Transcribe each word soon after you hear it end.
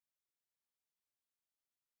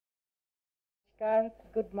Namaskar,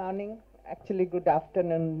 good morning, actually good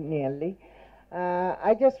afternoon nearly.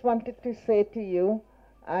 I just wanted to say to you,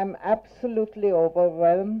 I'm absolutely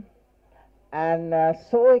overwhelmed and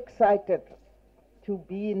so excited to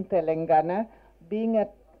be in Telangana. Being a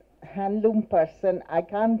handloom person, I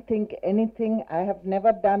can't think anything. I have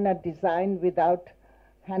never done a design without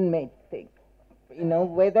handmade thing. You know,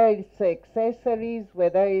 whether it's accessories,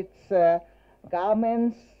 whether it's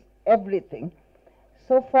garments, everything.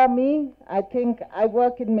 So for me, I think I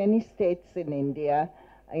work in many states in India,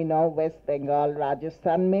 you know, West Bengal,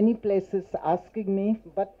 Rajasthan, many places asking me.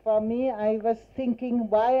 But for me, I was thinking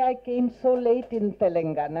why I came so late in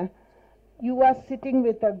Telangana. You are sitting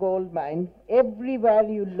with a gold mine. Everywhere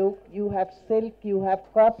you look, you have silk, you have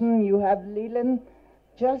cotton, you have linen.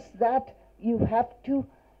 Just that you have to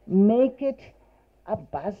make it a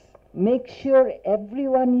buzz. Make sure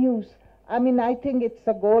everyone use. I mean, I think it's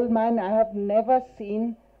a gold mine. I have never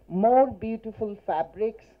seen more beautiful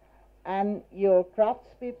fabrics, and your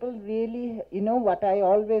craftspeople really, you know what I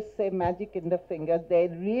always say, magic in the fingers. They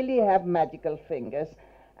really have magical fingers.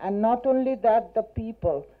 And not only that, the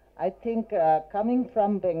people, I think coming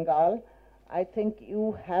from Bengal, I think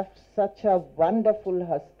you have such a wonderful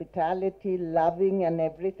hospitality, loving and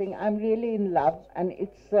everything. I'm really in love, and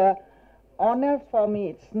it's honor for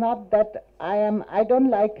me. It's not that I don't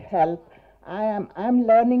like help. I'm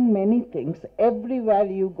learning many things. Everywhere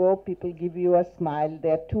you go, people give you a smile.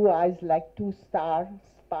 Their two eyes like two stars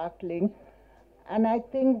sparkling. And I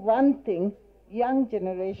think one thing, young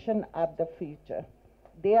generation are the future.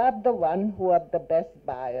 They are the one who are the best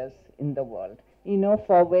buyers in the world. You know,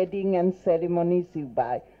 for wedding and ceremonies you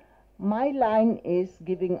buy. My line is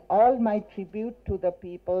giving all my tribute to the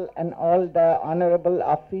people and all the honorable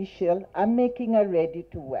official. I'm making a ready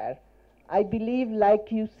to wear. I believe, like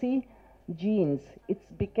you see, jeans, it's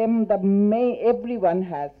become everyone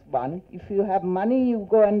has one. If you have money, you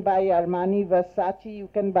go and buy Armani, Versace, you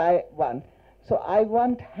can buy one. So I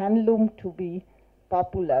want handloom to be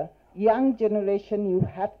popular. Young generation, you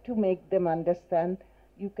have to make them understand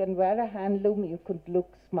you can wear a handloom, you could look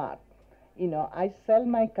smart. You know, I sell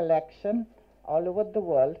my collection all over the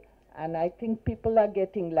world, and I think people are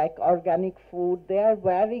getting like organic food. They are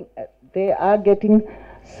wearing, they are getting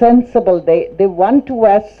sensible. They want to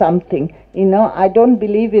wear something. You know, I don't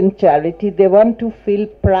believe in charity. They want to feel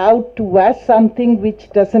proud to wear something which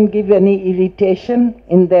doesn't give any irritation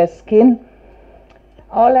in their skin.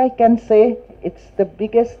 All I can say, it's the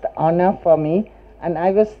biggest honor for me. And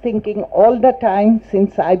I was thinking all the time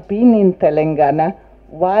since I've been in Telangana,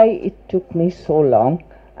 why it took me so long.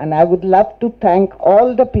 And I would love to thank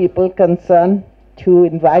all the people concerned to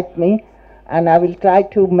invite me, and I will try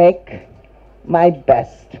to make my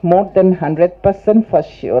best, more than 100% for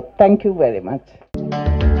sure. Thank you very much.